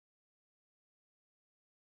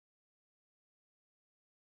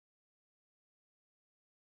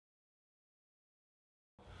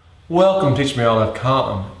Welcome to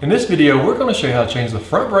TeachMeAll.com. In this video, we're going to show you how to change the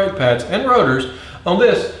front brake pads and rotors on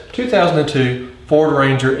this 2002 Ford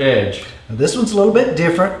Ranger Edge. Now this one's a little bit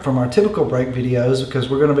different from our typical brake videos because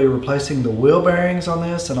we're going to be replacing the wheel bearings on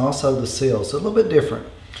this and also the seals, so a little bit different.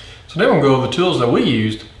 So now we're going to go over the tools that we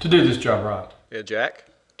used to do this job right. A jack,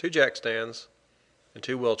 2 jack stands, and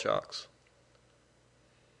 2 wheel chocks.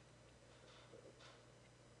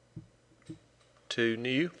 2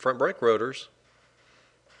 new front brake rotors,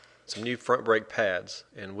 some new front brake pads,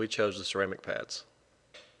 and we chose the ceramic pads.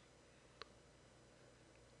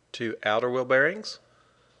 2 outer wheel bearings,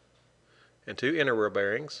 and 2 inner wheel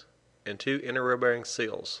bearings, and 2 inner wheel bearing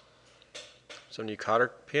seals. Some new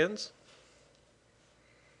cotter pins,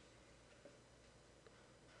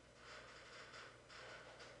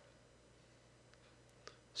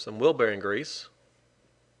 some wheel bearing grease,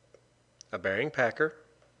 a bearing packer,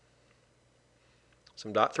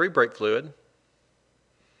 some .3 brake fluid,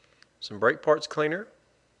 some brake parts cleaner,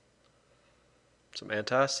 some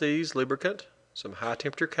anti-seize lubricant, some high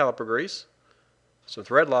temperature caliper grease, some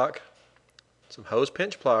thread lock, some hose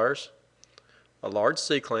pinch pliers, a large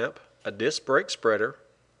C-clamp, a disc brake spreader,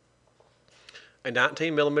 a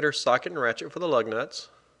 19mm socket and ratchet for the lug nuts,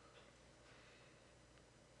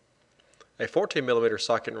 a 14mm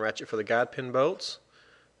socket and ratchet for the guide pin bolts,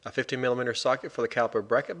 a 15mm socket for the caliper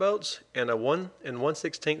bracket bolts, and a 1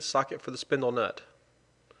 1/16 socket for the spindle nut.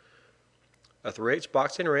 A 3/8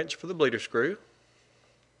 boxing wrench for the bleeder screw.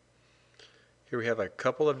 Here we have a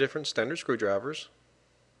couple of different standard screwdrivers,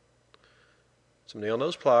 some nail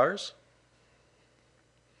nose pliers,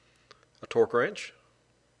 a torque wrench,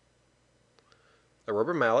 a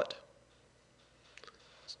rubber mallet,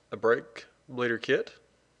 a brake bleeder kit,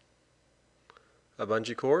 a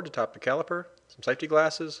bungee cord to top the caliper, some safety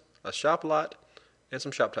glasses, a shop light, and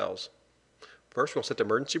some shop towels. First, we're going to set the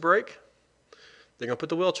emergency brake. Then we're going to put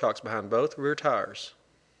the wheel chocks behind both rear tires.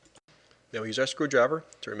 Then we use our screwdriver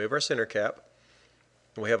to remove our center cap.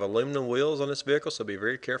 And we have aluminum wheels on this vehicle, so be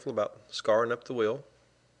very careful about scarring up the wheel.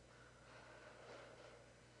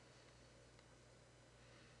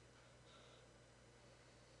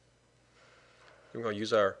 We're going to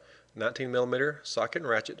use our 19mm socket and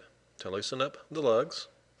ratchet to loosen up the lugs.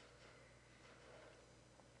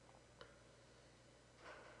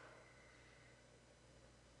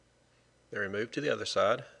 Then remove to the other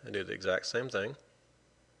side and do the exact same thing.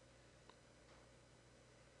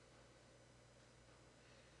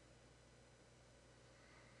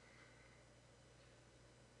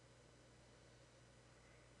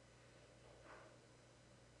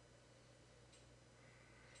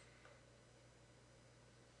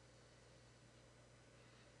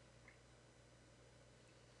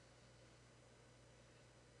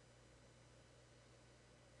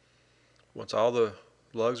 Once all the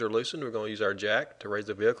lugs are loosened, we're going to use our jack to raise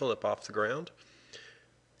the vehicle up off the ground.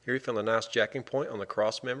 Here you found a nice jacking point on the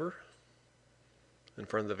cross member in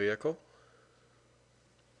front of the vehicle.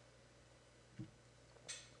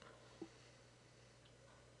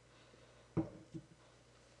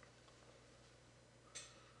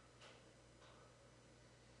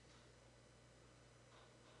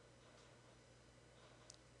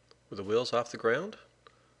 With the wheels off the ground,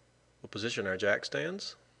 we'll position our jack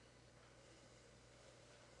stands.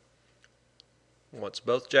 Once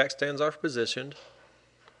both jack stands are positioned,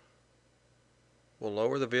 we'll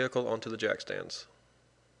lower the vehicle onto the jack stands.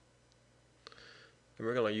 And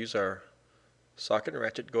we're going to use our socket and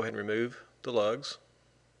ratchet to go ahead and remove the lugs,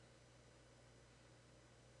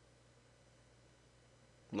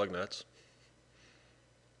 lug nuts.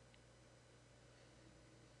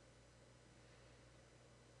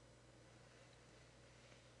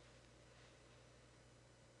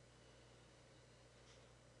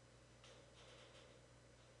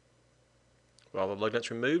 With all the lug nuts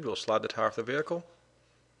removed, we'll slide the tire off the vehicle,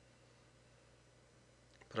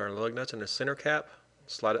 put our lug nuts in the center cap,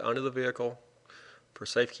 slide it under the vehicle for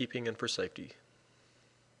safekeeping and for safety.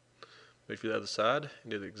 Move to the other side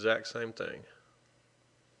and do the exact same thing.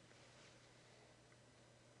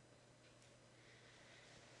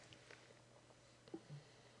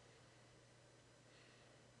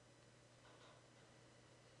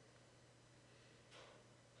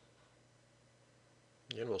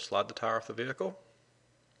 Again, we'll slide the tire off the vehicle.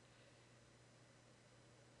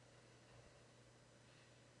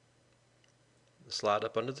 Slide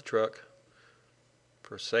up under the truck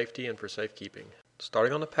for safety and for safekeeping.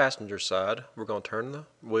 Starting on the passenger side, we're going to turn the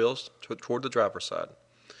wheels toward the driver's side.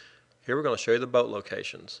 Here we're going to show you the bolt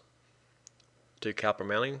locations. 2 caliper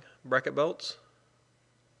mounting bracket bolts,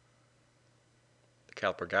 the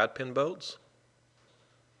caliper guide pin bolts,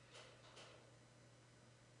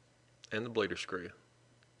 and the bleeder screw.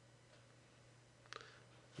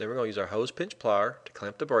 Then we're going to use our hose pinch plier to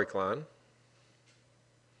clamp the brake line.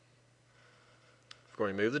 We're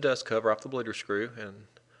going to remove the dust cover off the bleeder screw and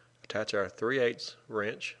attach our 3/8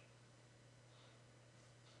 wrench.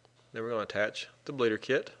 Then we're going to attach the bleeder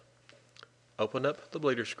kit, open up the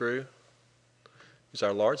bleeder screw, use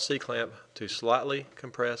our large C-clamp to slightly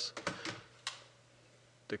compress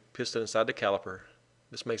the piston inside the caliper.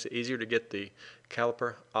 This makes it easier to get the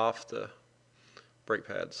caliper off the brake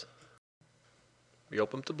pads. We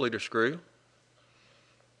open up the bleeder screw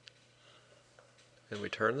and we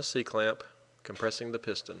turn the C-clamp, compressing the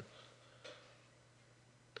piston.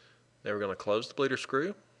 Then we're going to close the bleeder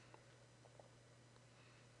screw,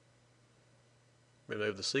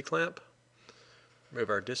 remove the C-clamp, remove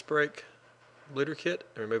our disc brake bleeder kit,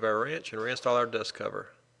 and remove our wrench and reinstall our dust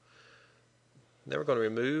cover. Then we're going to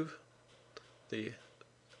remove the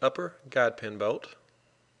upper guide pin bolt.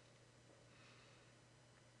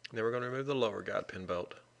 Then we're going to remove the lower guide pin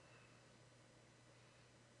bolt.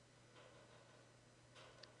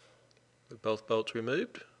 With both bolts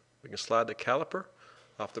removed, we can slide the caliper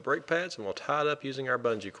off the brake pads and we'll tie it up using our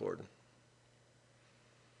bungee cord.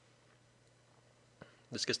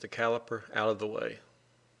 This gets the caliper out of the way.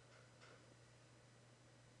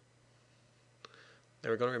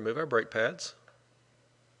 Then we're going to remove our brake pads.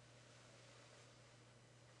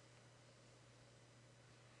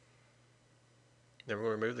 Then we're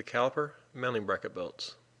going to remove the caliper mounting bracket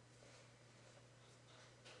bolts.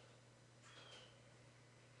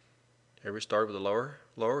 Here we start with the lower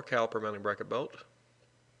caliper mounting bracket bolt.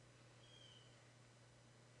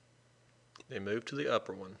 Then move to the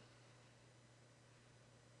upper one.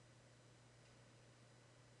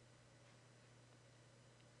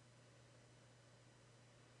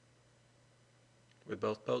 With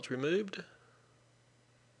both bolts removed,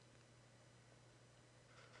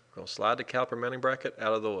 we're going to slide the caliper mounting bracket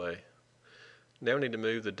out of the way. Now we need to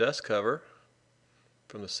move the dust cover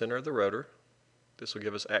from the center of the rotor. This will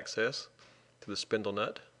give us access to the spindle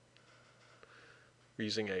nut. We're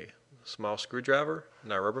using a small screwdriver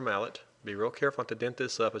and our rubber mallet. Be real careful not to dent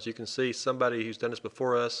this up. As you can see, somebody who's done this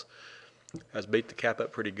before us has beat the cap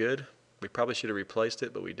up pretty good. We probably should have replaced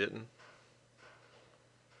it, but we didn't.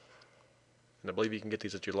 And I believe you can get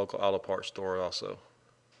these at your local auto parts store also.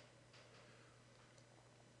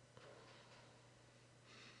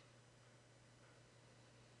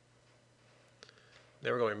 Now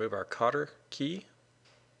we're going to remove our cotter key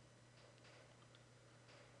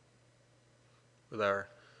with our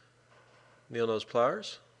needle nose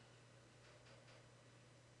pliers.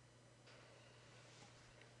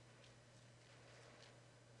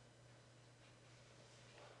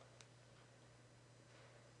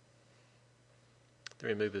 Then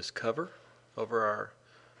remove this cover over our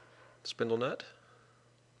spindle nut.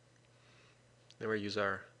 Then we use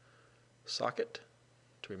our socket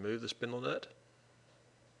to remove the spindle nut.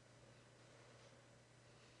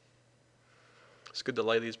 It's good to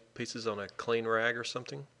lay these pieces on a clean rag or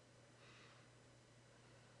something.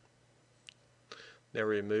 Now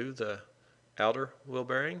remove the outer wheel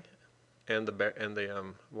bearing and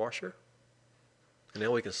the washer. And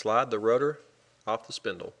now we can slide the rotor off the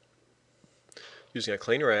spindle. Using a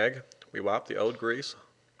clean rag, we wipe the old grease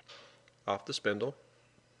off the spindle.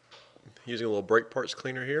 Using a little brake parts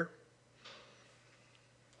cleaner here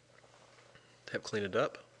to help clean it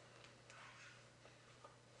up.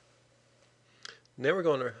 Now we're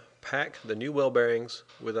going to pack the new wheel bearings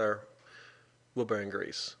with our wheel bearing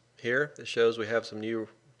grease. Here it shows we have some new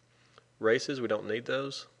races. We don't need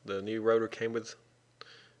those. The new rotor came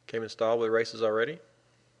installed with races already.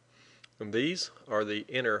 And these are the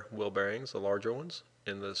inner wheel bearings, the larger ones,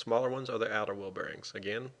 and the smaller ones are the outer wheel bearings.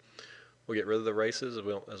 Again, we'll get rid of the races as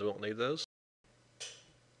we don't need those.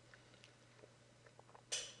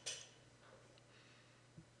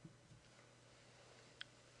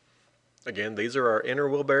 Again, these are our inner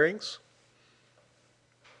wheel bearings.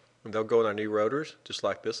 And they'll go in our new rotors, just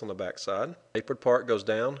like this on the back side. The tapered part goes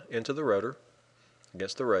down into the rotor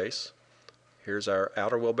against the race. Here's our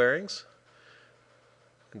outer wheel bearings.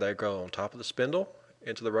 And they go on top of the spindle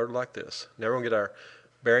into the rotor like this. Now we're going to get our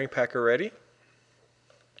bearing packer ready.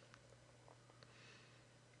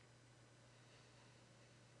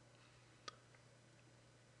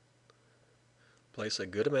 Place a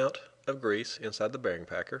good amount of grease inside the bearing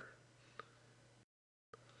packer.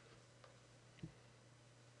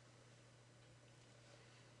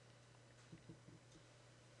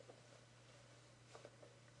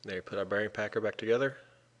 There, put our bearing packer back together.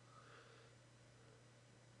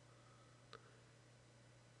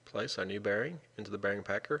 Place our new bearing into the bearing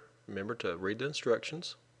packer. Remember to read the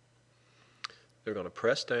instructions. They're going to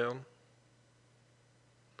press down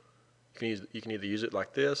You can either use it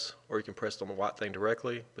like this, or you can press it on the white thing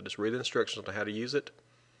directly, but just read the instructions on how to use it.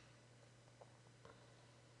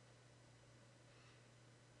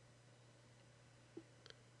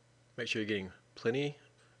 Make sure you're getting plenty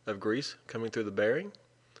of grease coming through the bearing.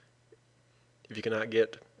 If you cannot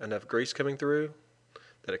get enough grease coming through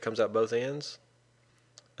that it comes out both ends,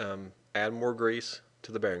 add more grease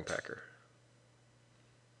to the bearing packer.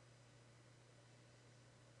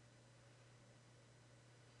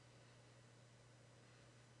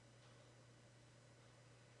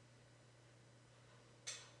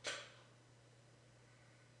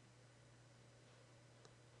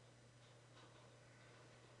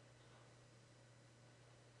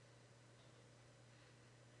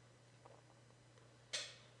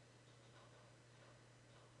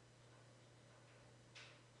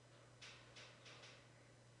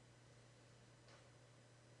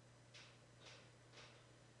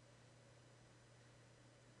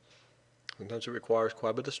 Sometimes it requires quite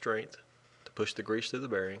a bit of strength to push the grease through the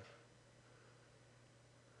bearing.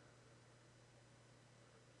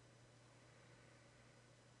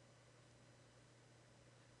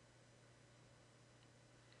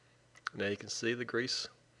 Now you can see the grease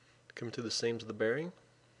coming through the seams of the bearing.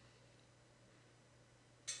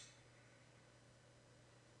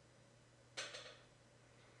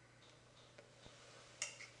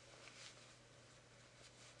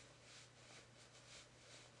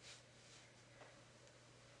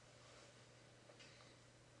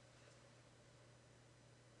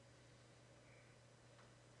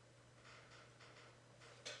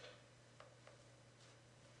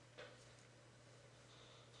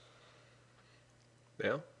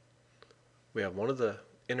 Now, we have one of the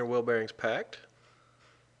inner wheel bearings packed.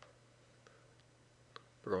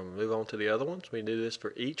 We're going to move on to the other ones. We do this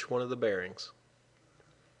for each one of the bearings.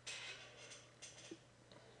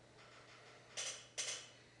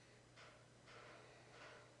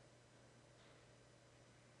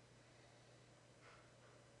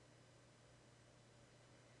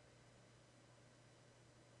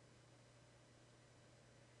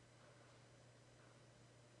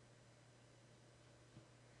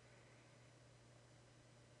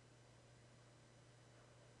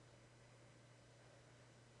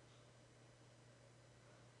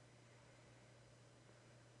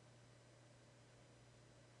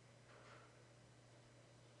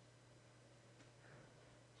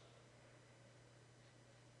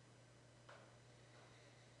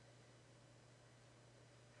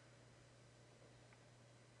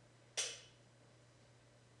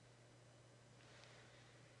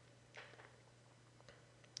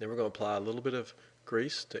 Then we're going to apply a little bit of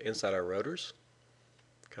grease to inside our rotors,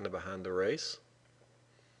 kind of behind the race.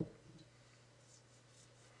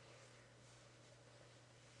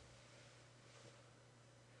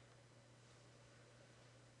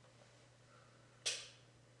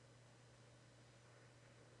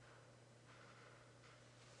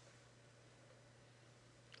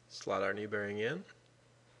 Slide our new bearing in.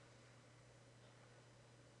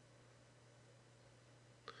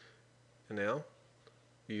 And now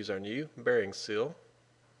we use our new bearing seal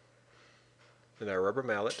and our rubber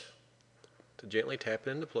mallet to gently tap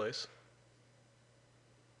it into place.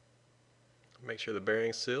 Make sure the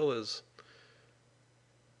bearing seal is,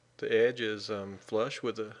 the edge is flush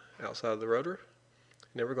with the outside of the rotor.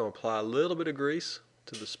 And then we're going to apply a little bit of grease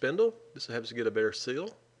to the spindle. This helps us get a better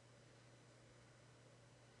seal.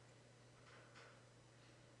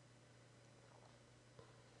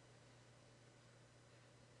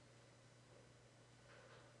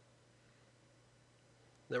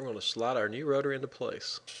 Then we're going to slide our new rotor into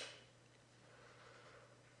place.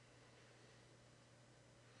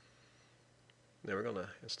 Then we're going to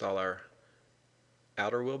install our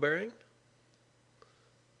outer wheel bearing.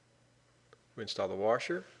 We install the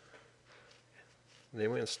washer. And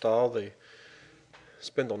then we install the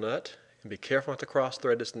spindle nut. And be careful not to cross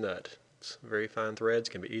thread this nut. It's very fine threads,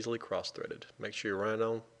 can be easily cross threaded. Make sure you run it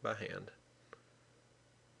on by hand.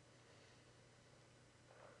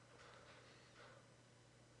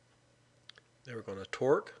 Then we're going to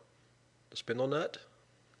torque the spindle nut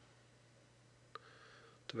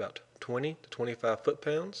to about 20 to 25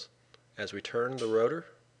 foot-pounds as we turn the rotor.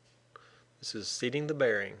 This is seating the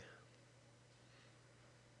bearing.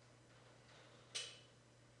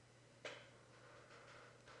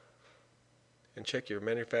 And check your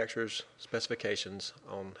manufacturer's specifications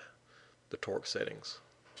on the torque settings.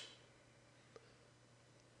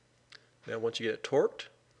 Now once you get it torqued,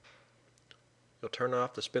 you'll turn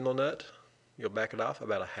off the spindle nut. You'll back it off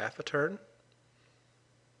about a half a turn.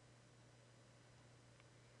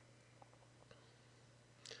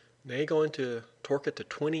 Now you're going to torque it to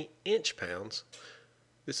 20 inch-pounds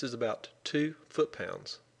This is about 2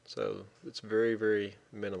 foot-pounds, so it's very, very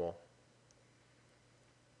minimal.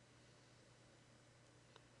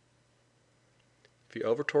 If you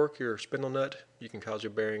over-torque your spindle nut, you can cause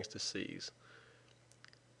your bearings to seize.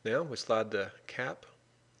 Now we slide the cap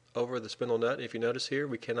over the spindle nut. If you notice here,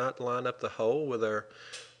 we cannot line up the hole with our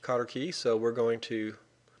cotter key, so we're going to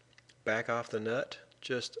back off the nut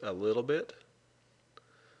just a little bit,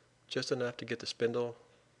 just enough to get the spindle,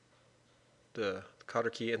 the cotter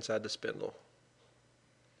key inside the spindle.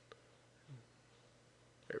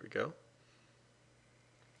 There we go.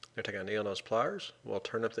 Now take our nail nose pliers. We'll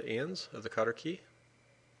turn up the ends of the cotter key.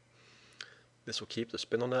 This will keep the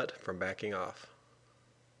spindle nut from backing off.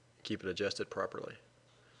 Keep it adjusted properly.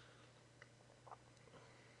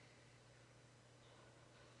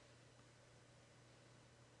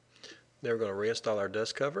 Now we're going to reinstall our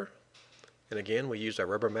dust cover. And again, we use our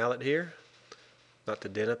rubber mallet here, not to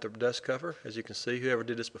dent up the dust cover. As you can see, whoever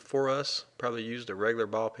did this before us probably used a regular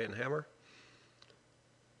ball peen hammer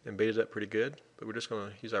and beat it up pretty good. But we're just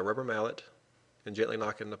going to use our rubber mallet and gently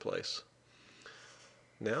knock it into place.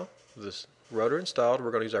 Now, with this rotor installed,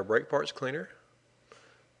 we're going to use our brake parts cleaner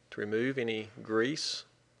to remove any grease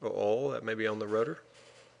or oil that may be on the rotor.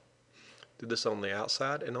 Do this on the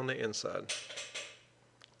outside and on the inside.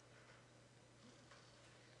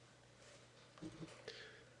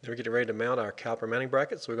 Now we're getting ready to mount our caliper mounting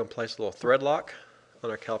bracket, so we're going to place a little thread lock on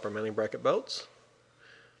our caliper mounting bracket bolts.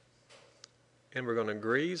 And we're going to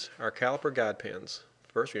grease our caliper guide pins.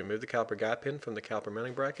 First, we remove the caliper guide pin from the caliper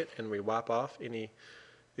mounting bracket and we wipe off any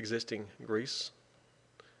existing grease,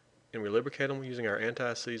 and we lubricate them using our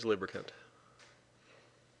anti-seize lubricant.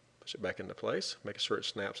 Push it back into place, making sure it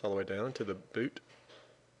snaps all the way down into the boot.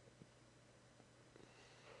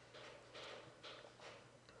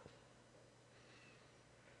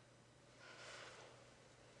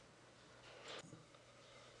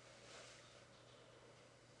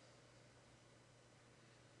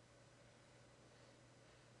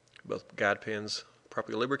 Both guide pins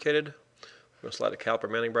properly lubricated. We're going to slide the caliper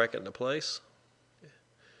mounting bracket into place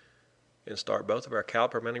and start both of our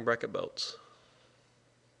caliper mounting bracket bolts.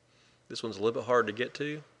 This one's a little bit harder to get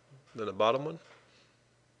to than the bottom one.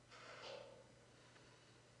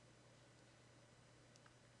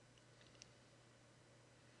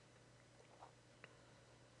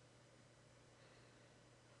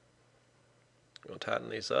 I'm going to tighten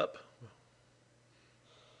these up.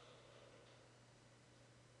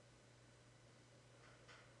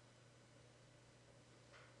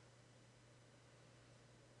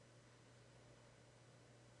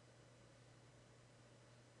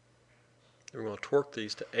 We're going to torque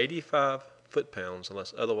these to 85 foot-pounds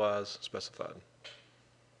unless otherwise specified.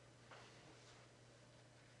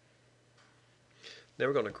 Now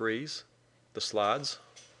we're going to grease the slides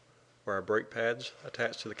or our brake pads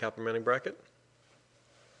attached to the caliper mounting bracket.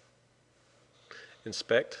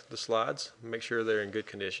 Inspect the slides, make sure they're in good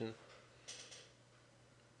condition.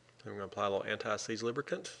 And we're going to apply a little anti-seize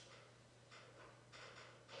lubricant.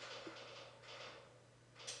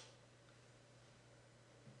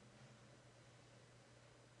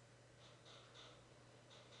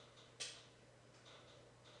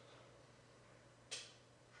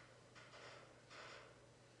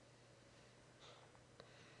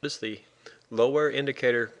 Notice the lower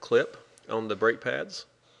indicator clip on the brake pads.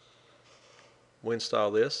 We install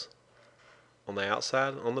this on the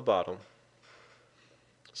outside on the bottom.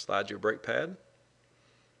 Slide your brake pad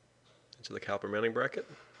into the caliper mounting bracket.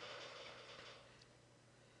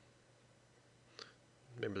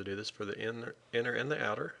 Remember to do this for the inner and the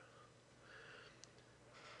outer.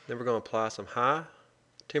 Then we're going to apply some high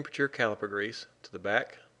temperature caliper grease to the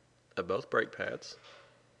back of both brake pads.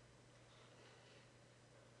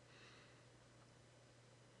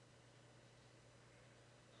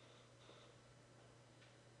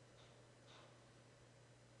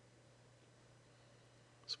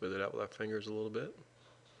 Smooth it out with our fingers a little bit.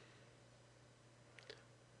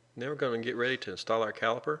 Now we're going to get ready to install our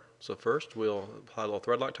caliper. So first we'll apply a little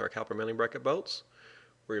thread lock to our caliper mounting bracket bolts.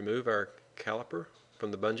 We remove our caliper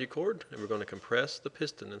from the bungee cord and we're going to compress the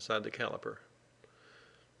piston inside the caliper.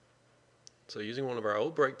 So using one of our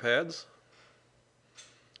old brake pads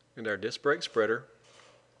and our disc brake spreader,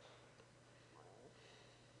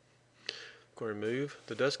 we're going to remove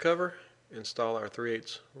the dust cover, install our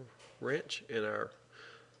 3/8 wrench in our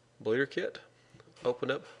bleeder kit,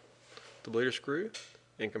 open up the bleeder screw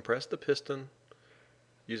and compress the piston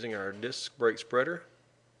using our disc brake spreader.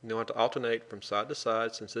 You'll have to alternate from side to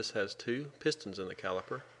side since this has 2 pistons in the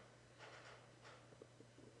caliper.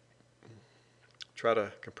 Try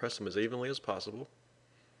to compress them as evenly as possible.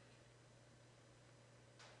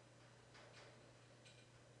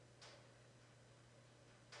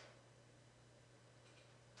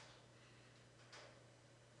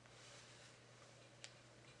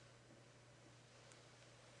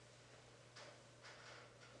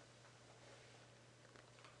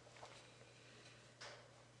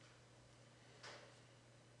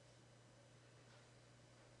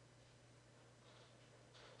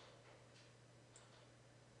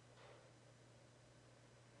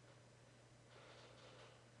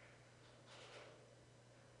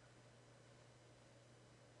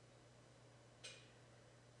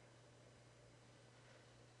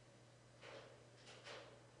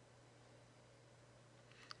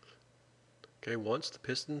 Okay, once the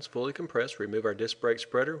piston's fully compressed, remove our disc brake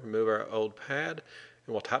spreader, remove our old pad,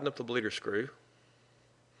 and we'll tighten up the bleeder screw.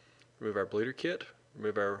 Remove our bleeder kit,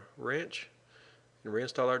 remove our wrench, and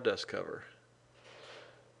reinstall our dust cover.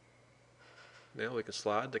 Now we can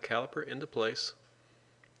slide the caliper into place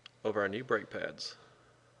over our new brake pads.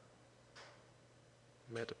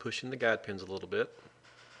 We have to push in the guide pins a little bit.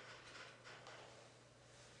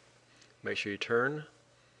 Make sure you turn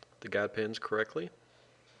the guide pins correctly.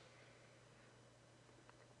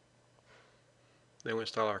 Then we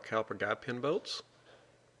install our caliper guide pin bolts.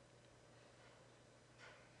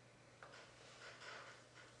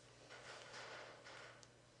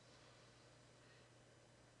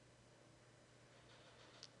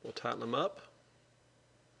 We'll tighten them up.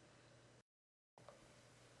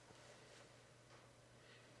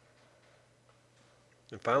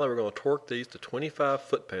 And finally, we're going to torque these to 25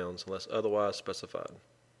 foot-pounds unless otherwise specified.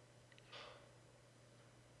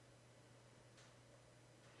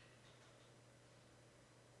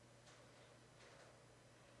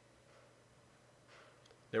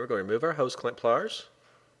 Now we're going to remove our hose clamp pliers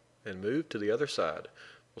and move to the other side.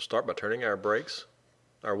 We'll start by turning our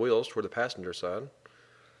wheels toward the passenger side.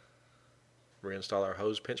 Reinstall our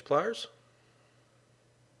hose pinch pliers.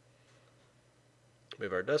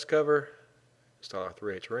 Move our dust cover. Install our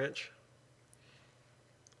 3/8 wrench.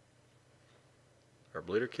 Our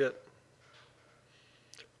bleeder kit.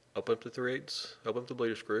 Open up the 3/8, open up the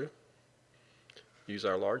bleeder screw. Use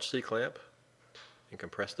our large C-clamp and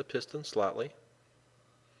compress the piston slightly.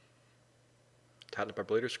 Tighten up our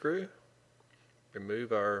bleeder screw.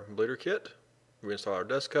 Remove our bleeder kit. Reinstall our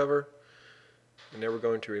dust cover. And now we're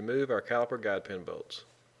going to remove our caliper guide pin bolts,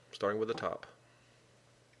 starting with the top.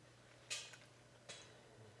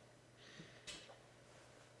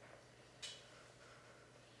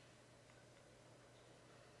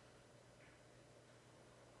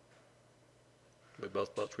 With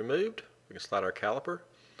both bolts removed, we can slide our caliper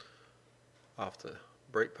off the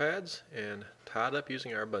brake pads and tie it up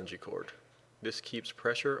using our bungee cord. This keeps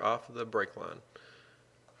pressure off of the brake line.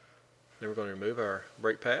 Then we're going to remove our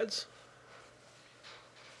brake pads.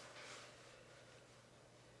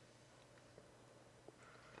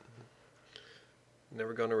 And then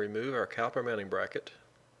we're going to remove our caliper mounting bracket.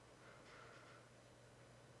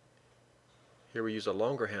 Here we use a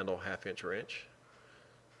longer handle 1/2-inch wrench.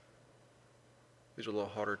 These are a little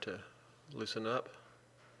harder to loosen up.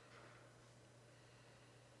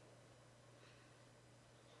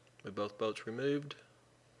 With both bolts removed,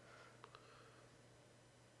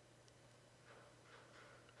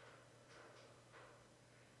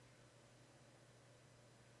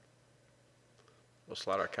 we'll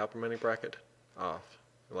slide our caliper mounting bracket off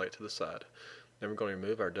and lay it to the side. Then we're going to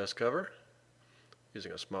remove our dust cover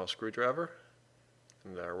using a small screwdriver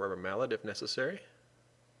and our rubber mallet if necessary.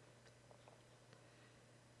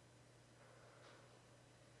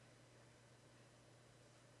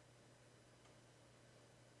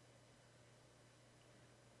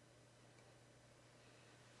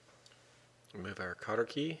 Remove our cotter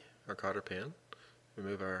key, our cotter pin.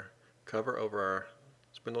 Remove our cover over our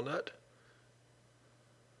spindle nut.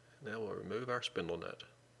 Now we'll remove our spindle nut.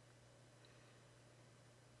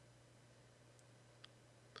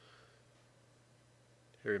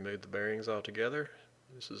 Here we remove the bearings all together.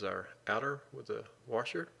 This is our outer with the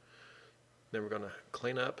washer. Then we're going to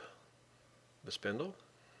clean up the spindle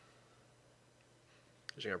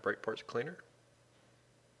using our brake parts cleaner.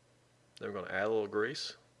 Then we're going to add a little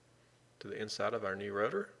grease to the inside of our new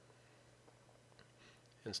rotor.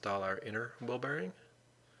 Install our inner wheel bearing.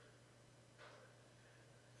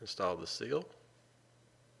 Install the seal.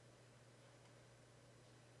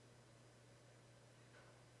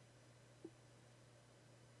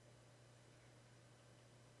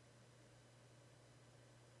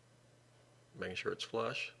 Making sure it's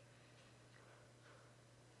flush.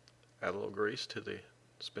 Add a little grease to the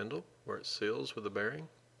spindle where it seals with the bearing.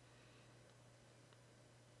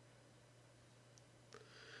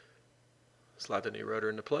 Slide the new rotor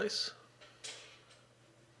into place.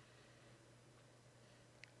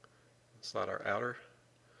 Slide our outer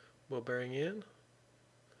wheel bearing in.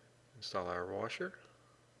 Install our washer.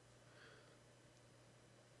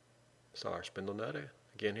 Install our spindle nut.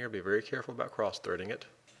 Again here, be very careful about cross threading it.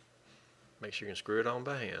 Make sure you can screw it on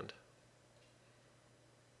by hand.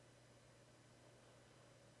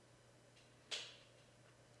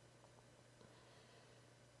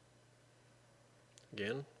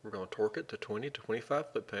 Again, we're going to torque it to 20 to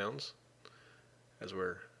 25 foot-pounds as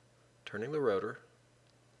we're turning the rotor,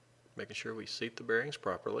 making sure we seat the bearings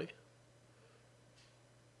properly.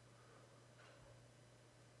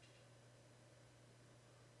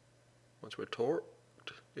 Once we're torqued,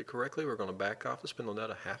 it correctly, we're going to back off the spindle nut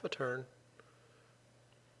a half a turn.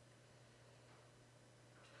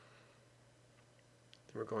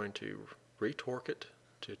 Then we're going to retorque it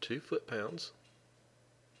to 2 foot-pounds.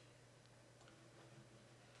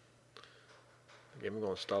 Again, we're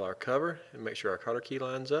going to install our cover and make sure our cotter key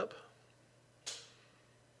lines up.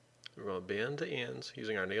 We're going to bend the ends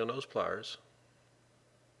using our nail nose pliers.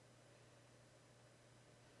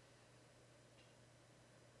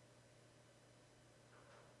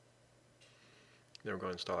 Then we're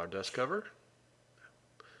going to install our dust cover.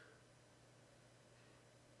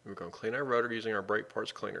 We're going to clean our rotor using our brake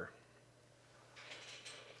parts cleaner.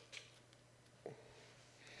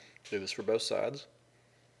 Do this for both sides.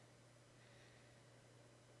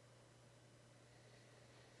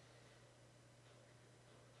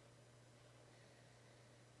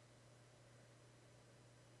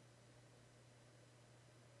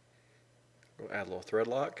 We'll add a little thread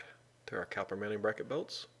lock to our caliper mounting bracket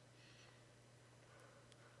bolts.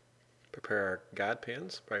 Prepare our guide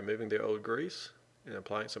pins by removing the old grease and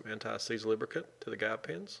applying some anti-seize lubricant to the guide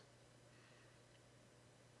pins.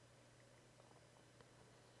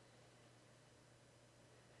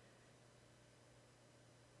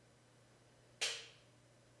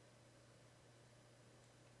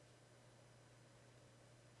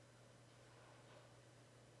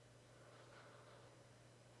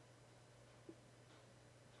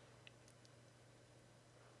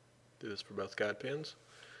 Do this for both guide pins.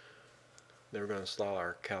 Then we're going to install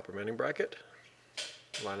our caliper mounting bracket.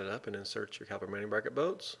 Line it up and insert your caliper mounting bracket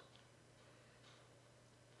bolts.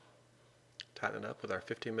 Tighten it up with our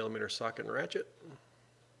 15mm socket and ratchet.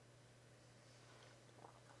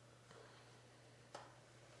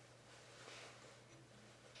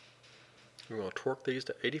 We're going to torque these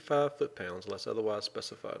to 85 foot-pounds unless otherwise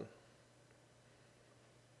specified.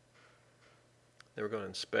 Then we're going to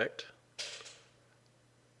inspect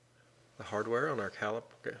the hardware on our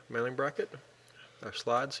caliper mounting bracket, our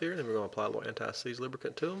slides here, and then we're going to apply a little anti-seize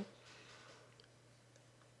lubricant to them.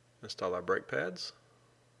 Install our brake pads.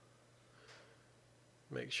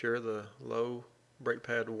 Make sure the low brake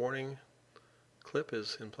pad warning clip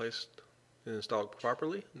is in place and installed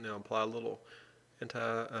properly. Now apply a little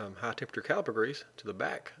high temperature caliper grease to the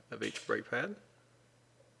back of each brake pad.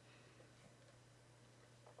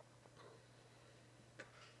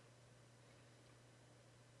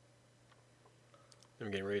 I'm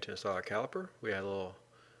getting ready to install our caliper. We add a little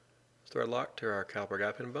thread lock to our caliper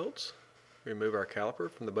guide pin bolts. Remove our caliper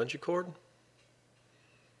from the bungee cord.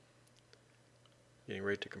 Getting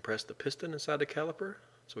ready to compress the piston inside the caliper.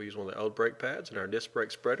 So we use one of the old brake pads and our disc brake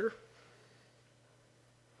spreader.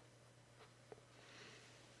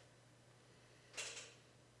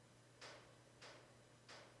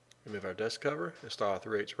 Remove our dust cover, install a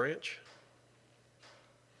 3/8 wrench.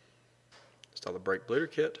 Install the brake bleeder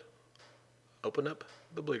kit. Open up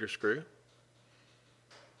the bleeder screw.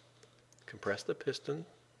 Compress the pistons,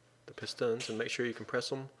 and make sure you compress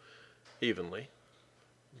them evenly,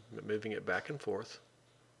 moving it back and forth.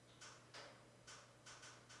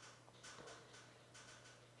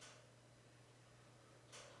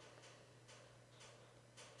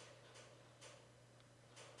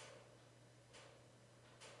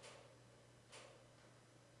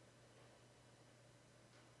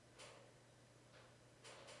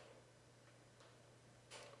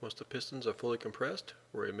 Once the pistons are fully compressed,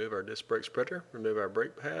 we'll remove our disc brake spreader, remove our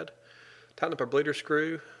brake pad, tighten up our bleeder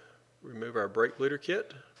screw, remove our brake bleeder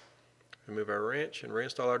kit, remove our wrench, and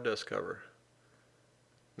reinstall our dust cover.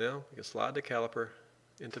 Now we can slide the caliper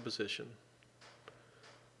into position.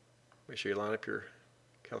 Make sure you line up your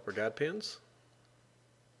caliper guide pins.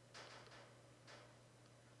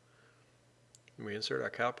 And we insert our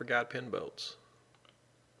caliper guide pin bolts.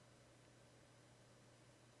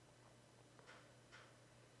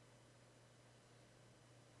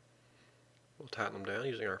 We'll tighten them down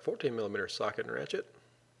using our 14mm socket and ratchet.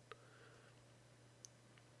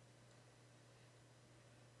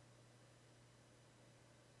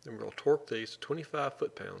 Then we'll torque these to 25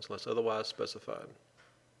 foot-pounds unless otherwise specified. Then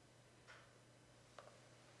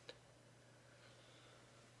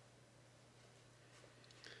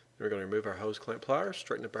we're going to remove our hose clamp pliers,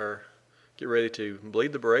 straighten up get ready to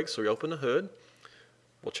bleed the brakes, so we open the hood.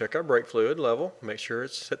 We'll check our brake fluid level, make sure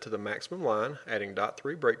it's set to the maximum line, adding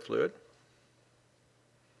 .3 brake fluid.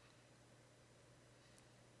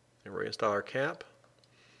 And reinstall our cap.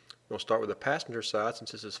 We'll start with the passenger side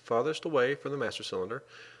since this is farthest away from the master cylinder.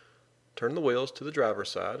 Turn the wheels to the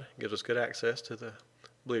driver's side. Gives us good access to the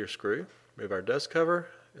bleeder screw. Remove our dust cover.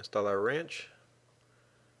 Install our wrench.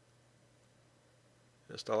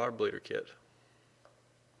 Install our bleeder kit.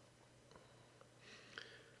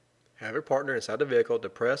 Have your partner inside the vehicle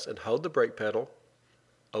depress and hold the brake pedal,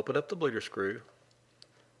 open up the bleeder screw,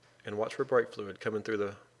 and watch for brake fluid coming through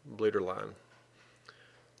the bleeder line.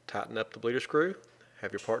 Tighten up the bleeder screw.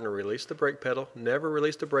 Have your partner release the brake pedal. Never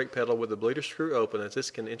release the brake pedal with the bleeder screw open, as this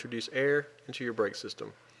can introduce air into your brake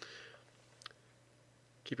system.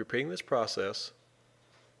 Keep repeating this process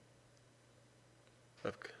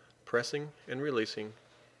of pressing and releasing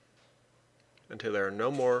until there are no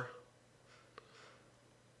more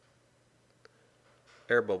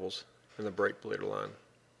air bubbles in the brake bleeder line.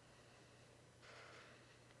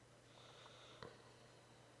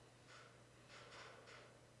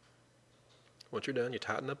 Once you're done, you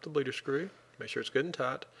tighten up the bleeder screw, make sure it's good and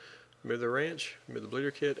tight, remove the wrench, remove the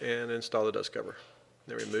bleeder kit, and install the dust cover.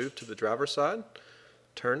 Then we move to the driver's side,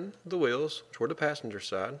 turn the wheels toward the passenger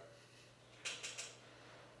side.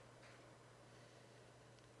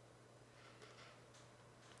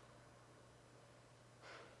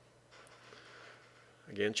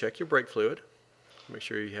 Again, check your brake fluid. Make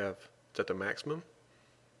sure you have it's at the maximum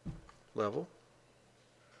level.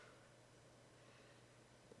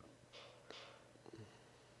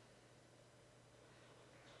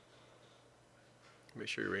 Make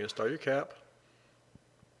sure you reinstall your cap.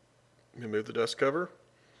 Remove the dust cover.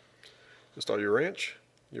 Install your wrench,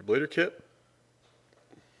 your bleeder kit.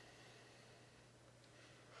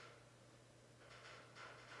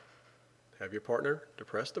 Have your partner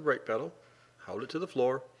depress the brake pedal, hold it to the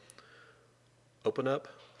floor, open up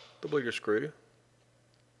the bleeder screw,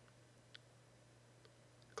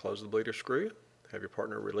 close the bleeder screw, have your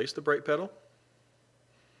partner release the brake pedal,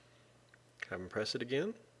 have them press it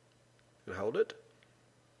again and hold it.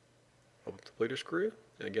 Open the bleeder screw,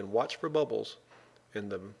 and again watch for bubbles in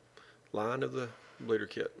the line of the bleeder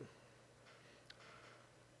kit.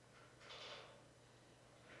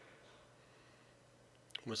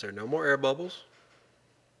 Once there are no more air bubbles,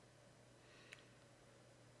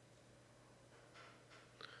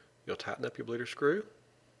 you'll tighten up your bleeder screw,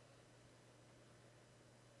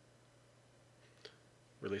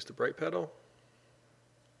 release the brake pedal,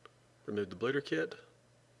 remove the bleeder kit,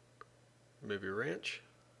 remove your wrench,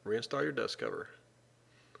 reinstall your dust cover.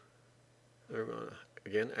 We're going to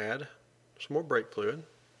again add some more brake fluid.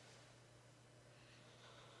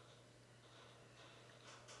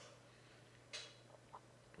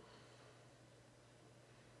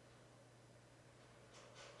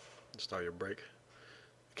 Install your brake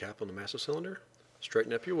cap on the master cylinder,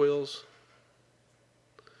 straighten up your wheels,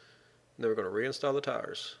 and then we're going to reinstall the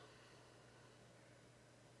tires.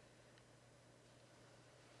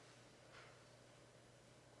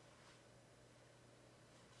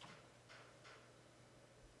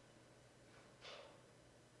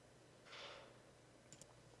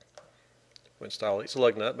 We install each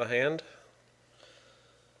lug nut by hand.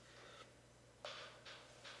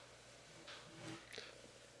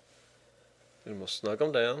 And we'll snug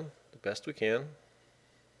them down the best we can.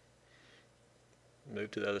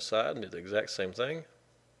 Move to the other side and do the exact same thing.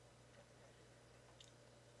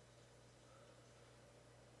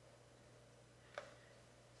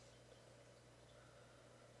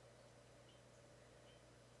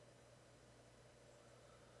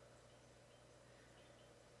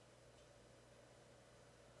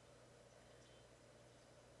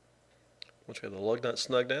 Once we have the lug nut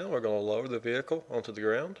snug down, we're going to lower the vehicle onto the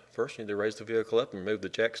ground. First, you need to raise the vehicle up and remove the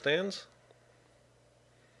jack stands.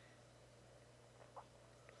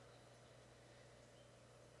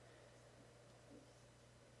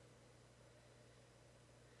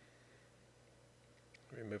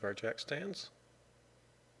 Remove our jack stands.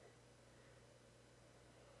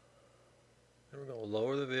 Then we're going to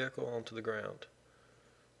lower the vehicle onto the ground.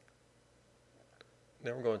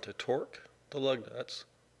 Then we're going to torque the lug nuts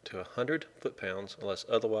to 100 foot-pounds unless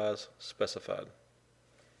otherwise specified.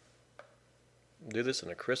 Do this in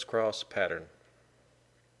a crisscross pattern.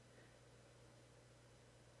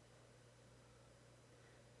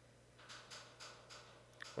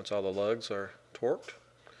 Once all the lugs are torqued,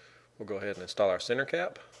 we'll go ahead and install our center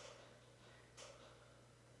cap.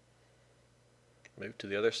 Move to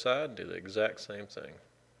the other side and do the exact same thing.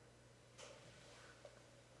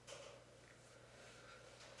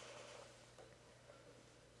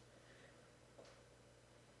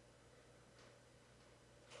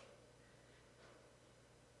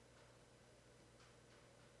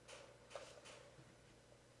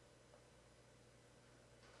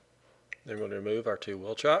 Then we're going to remove our two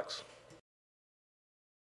wheel chocks.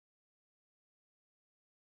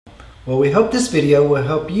 Well, we hope this video will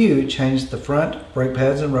help you change the front brake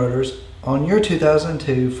pads and rotors on your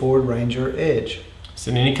 2002 Ford Ranger Edge.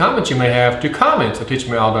 Send any comments you may have to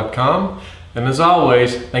comments@teachmeall.com, And as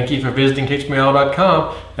always, thank you for visiting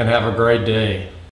teachmeall.com and have a great day.